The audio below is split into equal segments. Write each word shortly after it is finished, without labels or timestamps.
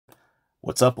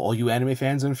What's up, all you anime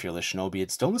fans and fearless shinobi?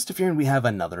 It's DontLoseToFear, and we have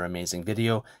another amazing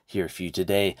video here for you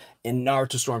today in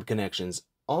Naruto Storm Connections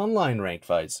online ranked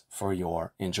fights for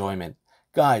your enjoyment.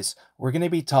 Guys, we're going to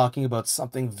be talking about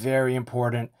something very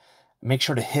important. Make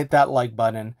sure to hit that like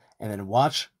button and then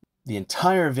watch the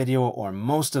entire video or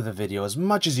most of the video as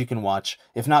much as you can watch.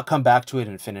 If not, come back to it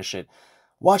and finish it.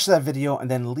 Watch that video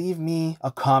and then leave me a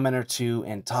comment or two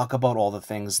and talk about all the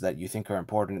things that you think are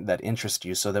important, that interest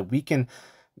you, so that we can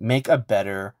make a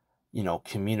better,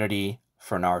 community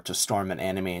for Naruto Storm and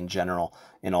anime in general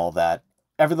and all that.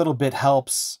 Every little bit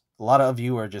helps. A lot of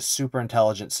you are just super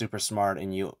intelligent, super smart,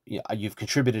 and you've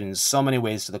contributed in so many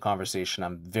ways to the conversation.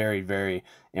 I'm very, very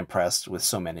impressed with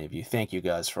so many of you. Thank you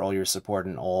guys for all your support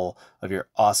and all of your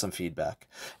awesome feedback.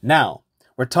 Now,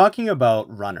 we're talking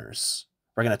about runners.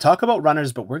 We're going to talk about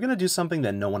runners, but we're going to do something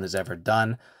that no one has ever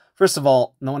done. First of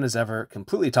all, no one has ever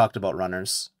completely talked about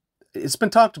runners. It's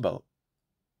been talked about,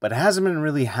 but it hasn't been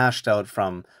really hashed out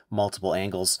from multiple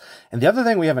angles. And the other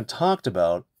thing we haven't talked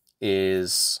about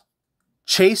is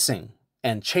chasing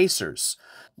and chasers.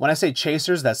 When I say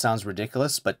chasers, that sounds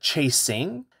ridiculous, but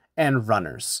chasing and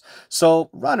runners. So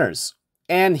runners,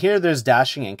 and here there's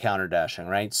dashing and counter dashing,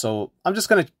 right? So I'm just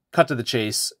going to cut to the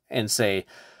chase and say,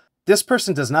 this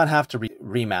person does not have to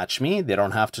rematch me. They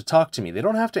don't have to talk to me. They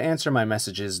don't have to answer my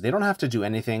messages. They don't have to do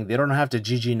anything. They don't have to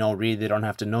GG no re. They don't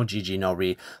have to no GG no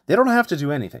re. They don't have to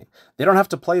do anything. They don't have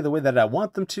to play the way that I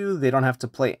want them to. They don't have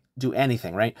to do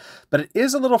anything, right? But it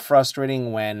is a little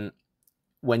frustrating when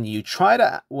you try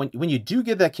to when you do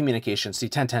get that communication. See,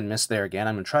 1010 missed there again.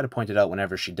 I'm gonna try to point it out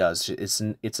whenever she does.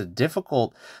 It's a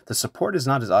difficult. The support is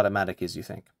not as automatic as you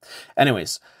think.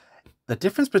 Anyways, the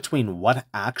difference between what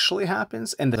actually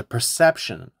happens and the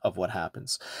perception of what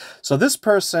happens. So this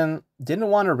person didn't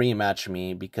want to rematch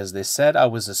me because they said I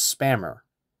was a spammer.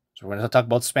 So we're going to talk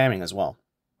about spamming as well.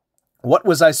 What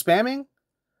was I spamming?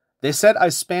 They said I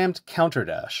spammed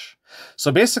counterdash. So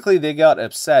basically they got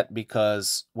upset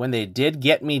because when they did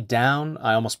get me down,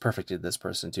 I almost perfected this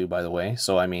person too, by the way.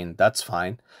 So, I mean, that's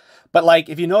fine. But like,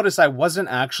 if you notice, I wasn't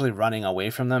actually running away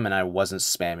from them and I wasn't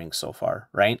spamming so far,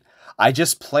 right? I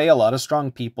just play a lot of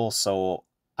strong people. So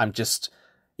I'm just,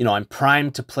 I'm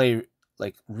primed to play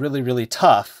like really, really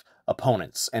tough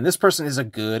opponents. And this person is a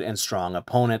good and strong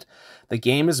opponent. The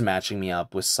game is matching me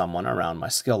up with someone around my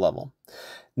skill level.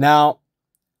 Now,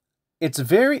 it's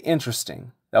very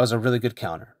interesting. That was a really good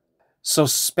counter. So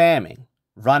spamming,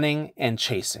 running, and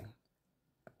chasing.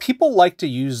 People like to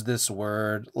use this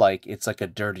word like it's like a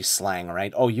dirty slang,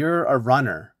 right? Oh, you're a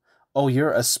runner. Oh,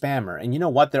 you're a spammer. And you know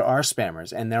what? There are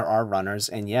spammers and there are runners.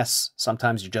 And yes,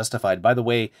 sometimes you're justified. By the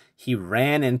way, he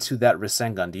ran into that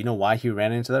Rasengan. Do you know why he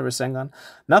ran into that Rasengan?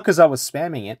 Not because I was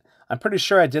spamming it. I'm pretty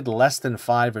sure I did less than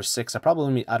 5 or 6. I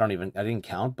didn't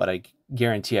count, but I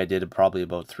guarantee I did probably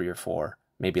about 3 or 4,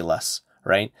 maybe less,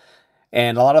 right?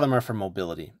 And a lot of them are for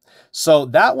mobility. So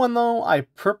that one though, I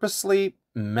purposely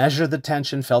measured the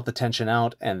tension, felt the tension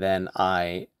out, and then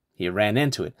he ran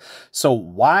into it. So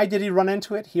why did he run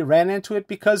into it? He ran into it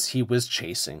because he was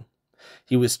chasing.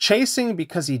 He was chasing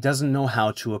because he doesn't know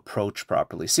how to approach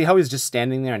properly. See how he's just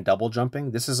standing there and double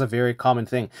jumping? This is a very common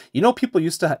thing. People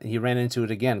he ran into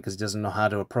it again because he doesn't know how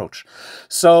to approach.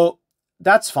 So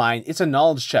that's fine. It's a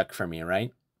knowledge check for me,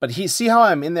 right? But see how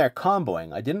I'm in there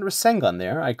comboing. I didn't Rasengan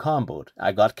there. I comboed.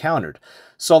 I got countered.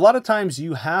 So a lot of times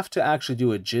you have to actually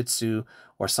do a Jutsu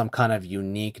or some kind of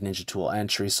unique ninja tool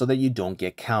entry so that you don't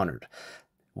get countered.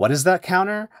 What is that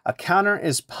counter? A counter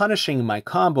is punishing my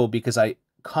combo because I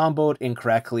comboed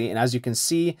incorrectly. And as you can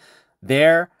see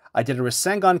there, I did a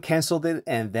Rasengan, canceled it,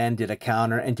 and then did a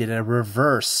counter and did a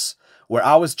reverse where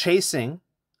I was chasing,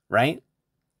 right?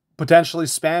 Potentially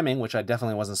spamming, which I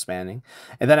definitely wasn't spamming.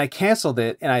 And then I canceled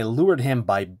it and I lured him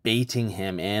by baiting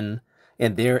him in.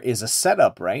 And there is a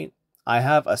setup, right? I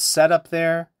have a setup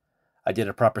there. I did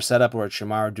a proper setup where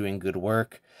Shimaru doing good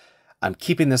work. I'm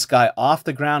keeping this guy off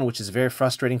the ground, which is very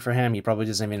frustrating for him. He probably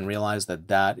doesn't even realize that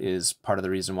that is part of the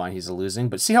reason why he's losing.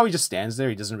 But see how he just stands there?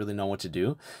 He doesn't really know what to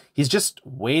do. He's just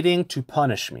waiting to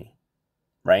punish me,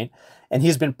 right? And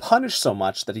he's been punished so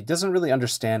much that he doesn't really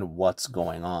understand what's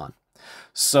going on.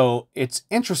 So it's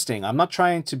interesting. I'm not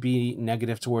trying to be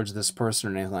negative towards this person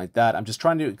or anything like that. I'm just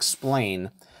trying to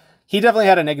explain. He definitely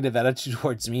had a negative attitude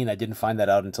towards me, and I didn't find that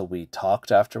out until we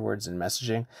talked afterwards in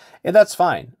messaging. And that's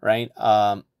fine, right?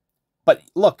 But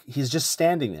look, he's just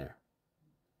standing there.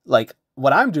 Like,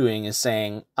 what I'm doing is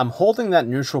saying, I'm holding that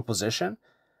neutral position,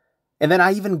 and then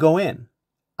I even go in.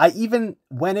 I even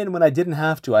went in when I didn't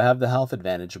have to. I have the health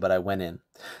advantage, but I went in.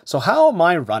 So how am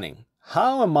I running?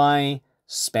 How am I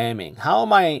spamming? How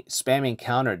am I spamming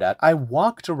counter that? I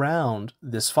walked around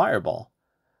this fireball.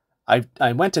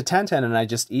 I went to 10-10 and I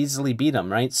just easily beat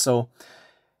him, right? So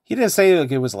he didn't say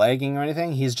like it was lagging or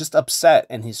anything. He's just upset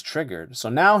and he's triggered. So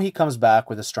now he comes back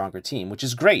with a stronger team, which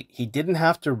is great. He didn't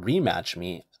have to rematch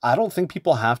me. I don't think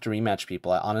people have to rematch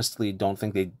people. I honestly don't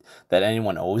think that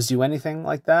anyone owes you anything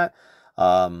like that,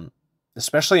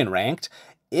 especially in ranked.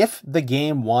 If the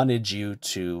game wanted you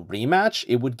to rematch,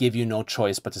 it would give you no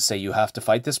choice but to say you have to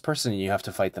fight this person and you have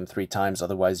to fight them 3 times.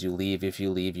 Otherwise, you leave. If you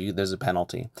leave, there's a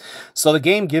penalty. So the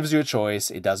game gives you a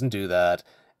choice. It doesn't do that.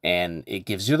 And it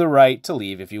gives you the right to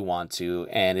leave if you want to.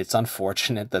 And it's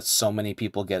unfortunate that so many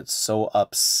people get so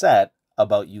upset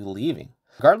about you leaving.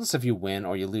 Regardless if you win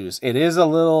or you lose, it is a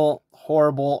little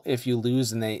horrible if you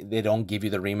lose and they don't give you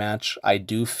the rematch. I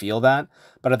do feel that.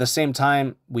 But at the same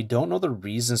time, we don't know the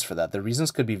reasons for that. The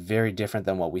reasons could be very different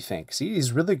than what we think. See,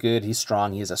 he's really good. He's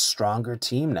strong. He has a stronger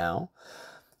team now.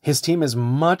 His team is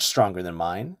much stronger than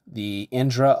mine. The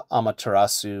Indra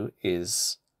Amaterasu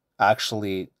is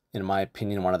actually, in my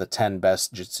opinion, one of the 10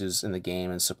 best jutsus in the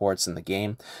game and supports in the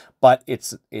game. But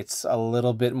it's a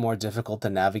little bit more difficult to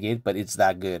navigate, but it's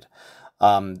that good.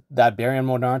 That Baryon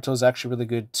mode Naruto is actually really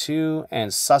good too.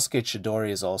 And Sasuke Chidori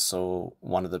is also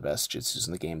one of the best jutsus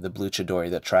in the game. The blue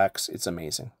Chidori that tracks, it's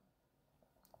amazing.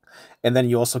 And then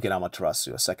you also get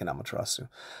Amaterasu, a second Amaterasu.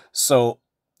 So,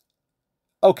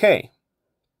 okay.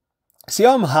 See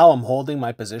how I'm holding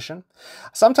my position?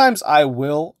 Sometimes I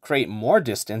will create more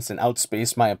distance and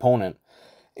outspace my opponent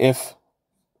if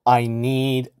I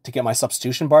need to get my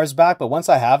substitution bars back, but once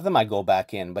I have them, I go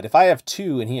back in. But if I have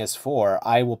 2 and he has 4,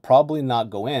 I will probably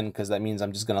not go in because that means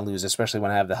I'm just going to lose, especially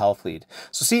when I have the health lead.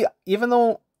 So see, even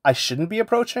though I shouldn't be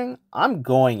approaching, I'm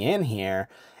going in here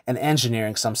and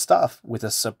engineering some stuff with a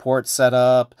support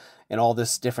setup and all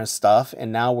this different stuff.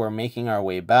 And now we're making our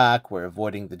way back. We're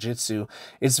avoiding the Jutsu.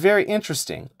 It's very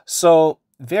interesting. So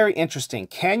very interesting.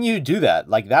 Can you do that?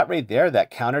 Like that right there,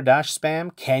 that counter dash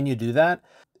spam, can you do that?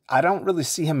 I don't really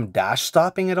see him dash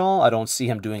stopping at all. I don't see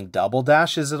him doing double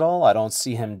dashes at all. I don't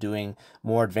see him doing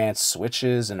more advanced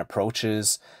switches and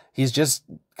approaches. He's just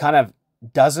kind of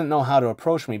doesn't know how to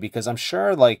approach me because I'm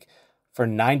sure like for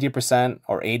 90%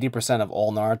 or 80% of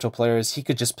all Naruto players, he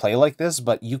could just play like this,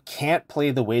 but you can't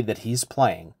play the way that he's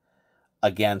playing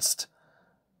against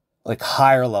like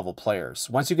higher level players.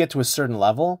 Once you get to a certain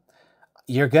level,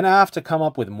 you're going to have to come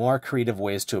up with more creative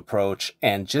ways to approach,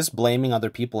 and just blaming other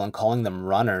people and calling them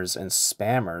runners and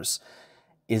spammers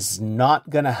is not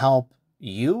going to help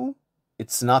you.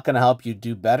 It's not going to help you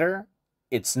do better.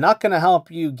 It's not going to help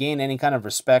you gain any kind of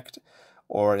respect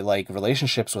or like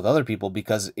relationships with other people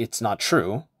because it's not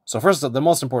true. So first, the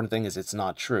most important thing is it's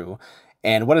not true.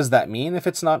 And what does that mean if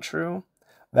it's not true?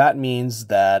 That means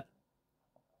that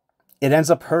it ends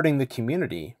up hurting the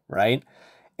community, right?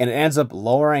 And it ends up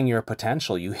lowering your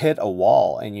potential. You hit a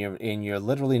wall and you're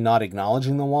literally not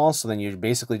acknowledging the wall. So then you're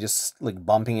basically just like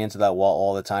bumping into that wall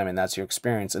all the time, and that's your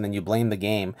experience. And then you blame the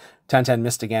game. 10-10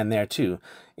 missed again there too.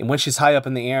 And when she's high up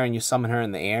in the air and you summon her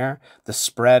in the air, the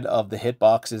spread of the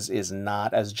hitboxes is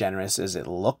not as generous as it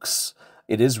looks.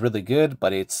 It is really good,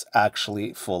 but it's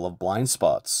actually full of blind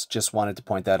spots. Just wanted to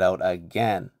point that out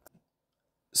again.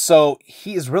 So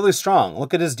he is really strong.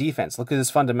 Look at his defense. Look at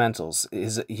his fundamentals.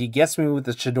 He gets me with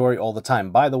the chidori all the time.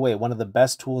 By the way, one of the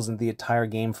best tools in the entire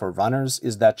game for runners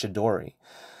is that chidori.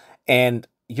 And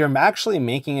you're actually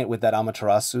making it with that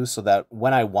Amaterasu so that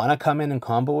when I want to come in and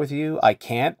combo with you, I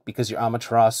can't because your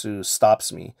Amaterasu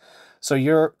stops me. So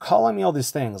you're calling me all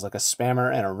these things like a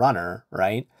spammer and a runner,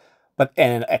 right?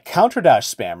 And a counter dash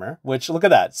spammer, which look at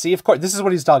that. See, of course, this is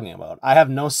what he's talking about. I have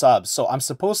no subs. So I'm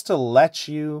supposed to let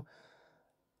you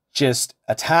just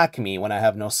attack me when I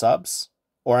have no subs?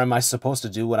 Or am I supposed to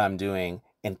do what I'm doing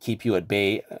and keep you at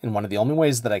bay in one of the only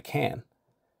ways that I can?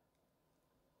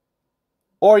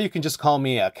 Or you can just call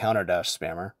me a counter dash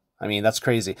spammer. I mean, that's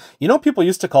crazy. You know, people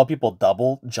used to call people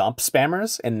double jump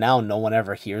spammers, and now no one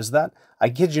ever hears that. I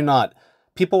kid you not.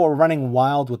 People were running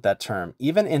wild with that term.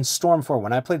 Even in Storm 4,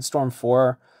 when I played Storm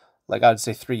 4, like I would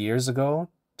say 3 years ago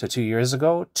to 2 years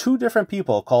ago, 2 different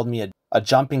people called me a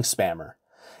jumping spammer.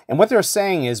 And what they're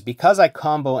saying is because I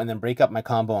combo and then break up my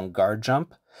combo and guard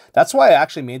jump, that's why I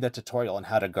actually made that tutorial on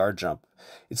how to guard jump.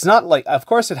 It's not like, of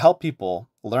course it helped people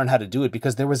learn how to do it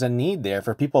because there was a need there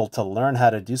for people to learn how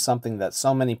to do something that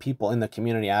so many people in the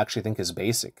community actually think is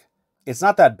basic. It's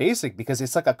not that basic because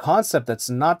it's like a concept that's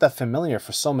not that familiar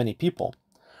for so many people,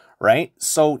 right?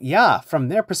 So yeah, from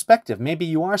their perspective, maybe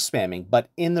you are spamming, but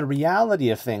in the reality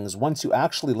of things, once you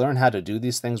actually learn how to do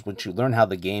these things, once you learn how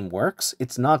the game works,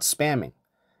 it's not spamming.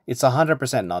 It's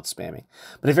 100% not spamming.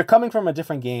 But if you're coming from a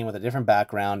different game with a different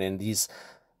background and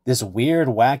this weird,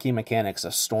 wacky mechanics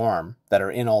of Storm that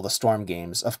are in all the Storm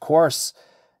games, of course,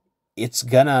 it's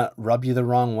gonna rub you the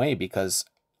wrong way because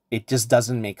it just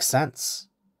doesn't make sense.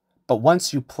 But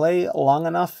once you play long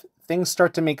enough, things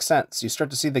start to make sense. You start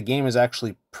to see the game is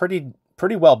actually pretty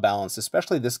well balanced,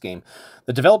 especially this game.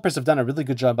 The developers have done a really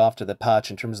good job after the patch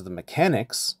in terms of the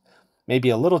mechanics. Maybe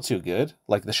a little too good.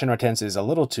 Like the Shinra Tensei is a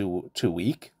little too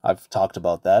weak. I've talked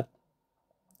about that.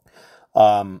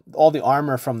 All the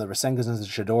armor from the Rasengas and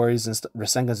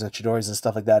Chidoris and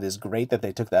stuff like that is great that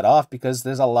they took that off because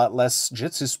there's a lot less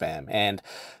Jutsu spam, and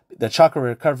the chakra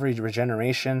recovery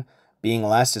regeneration being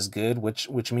less is good,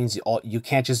 which means you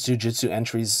can't just do Jutsu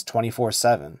entries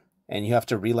 24/7, and you have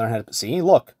to relearn how to see.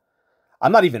 Look,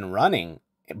 I'm not even running,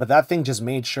 but that thing just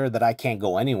made sure that I can't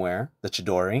go anywhere, the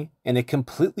Chidori, and it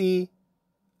completely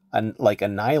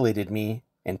annihilated me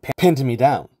and pinned me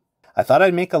down. I thought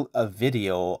I'd make a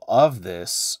video of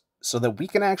this so that we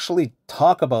can actually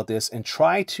talk about this and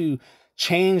try to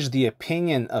change the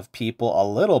opinion of people a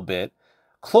little bit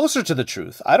closer to the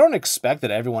truth. I don't expect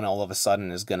that everyone all of a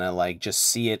sudden is gonna like just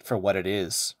see it for what it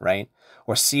is, right?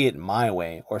 Or see it my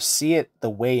way, or see it the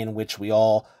way in which we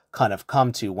all kind of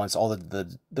come to once all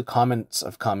the comments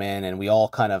have come in and we all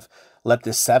kind of let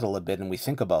this settle a bit and we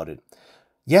think about it.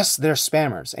 Yes, there's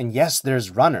spammers, and yes,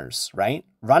 there's runners, right?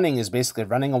 Running is basically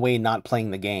running away, not playing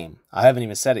the game. I haven't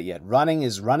even said it yet. Running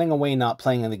is running away, not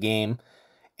playing in the game,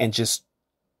 and just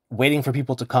waiting for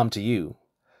people to come to you.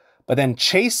 But then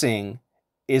chasing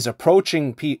is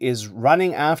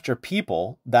running after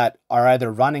people that are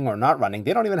either running or not running.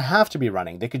 They don't even have to be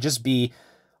running. They could just be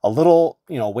a little,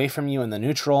 away from you in the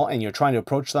neutral, and you're trying to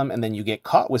approach them, and then you get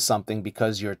caught with something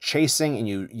because you're chasing and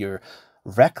you're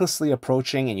recklessly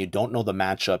approaching and you don't know the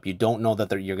matchup. You don't know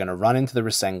that you're going to run into the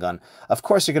Rasengan. Of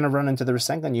course you're going to run into the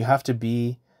Rasengan. You have to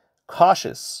be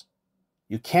cautious.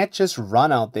 You can't just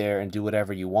run out there and do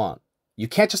whatever you want. You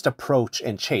can't just approach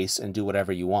and chase and do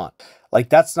whatever you want. Like,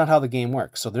 that's not how the game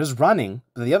works. So there's running,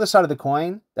 but the other side of the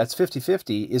coin, that's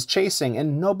 50-50, is chasing,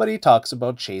 and nobody talks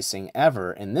about chasing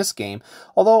ever in this game,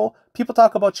 although people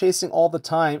talk about chasing all the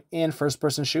time in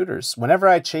first-person shooters. Whenever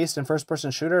I chased in first-person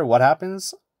shooter, what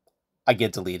happens? I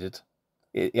get deleted.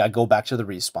 I go back to the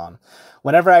respawn.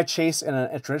 Whenever I chase in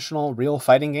a traditional real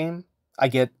fighting game, I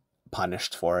get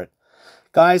punished for it.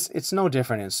 Guys, it's no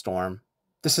different in Storm.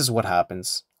 This is what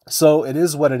happens. So it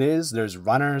is what it is. There's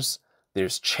runners,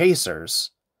 there's chasers.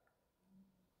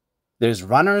 There's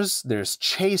runners, there's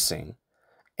chasing,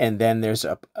 and then there's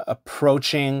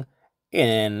approaching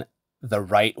in the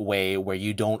right way where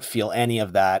you don't feel any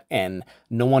of that and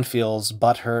no one feels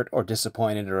butthurt or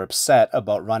disappointed or upset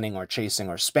about running or chasing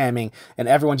or spamming, and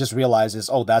everyone just realizes,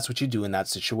 oh, that's what you do in that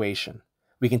situation.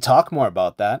 We can talk more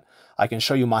about that. I can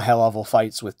show you my high-level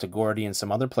fights with Tagordi and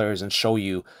some other players and show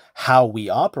you how we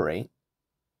operate.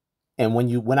 And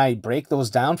when I break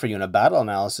those down for you in a battle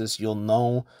analysis, you'll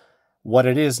know what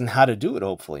it is and how to do it,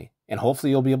 hopefully. And hopefully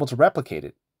you'll be able to replicate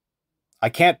it. I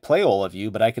can't play all of you,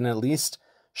 but I can at least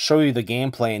show you the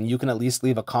gameplay, and you can at least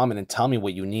leave a comment and tell me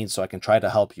what you need so I can try to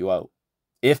help you out,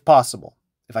 if possible.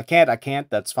 If I can't, I can't.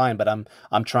 That's fine, but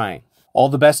I'm trying. All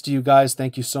the best to you guys.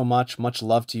 Thank you so much. Much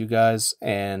love to you guys,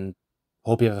 and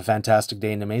hope you have a fantastic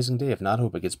day and amazing day. If not,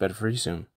 hope it gets better for you soon.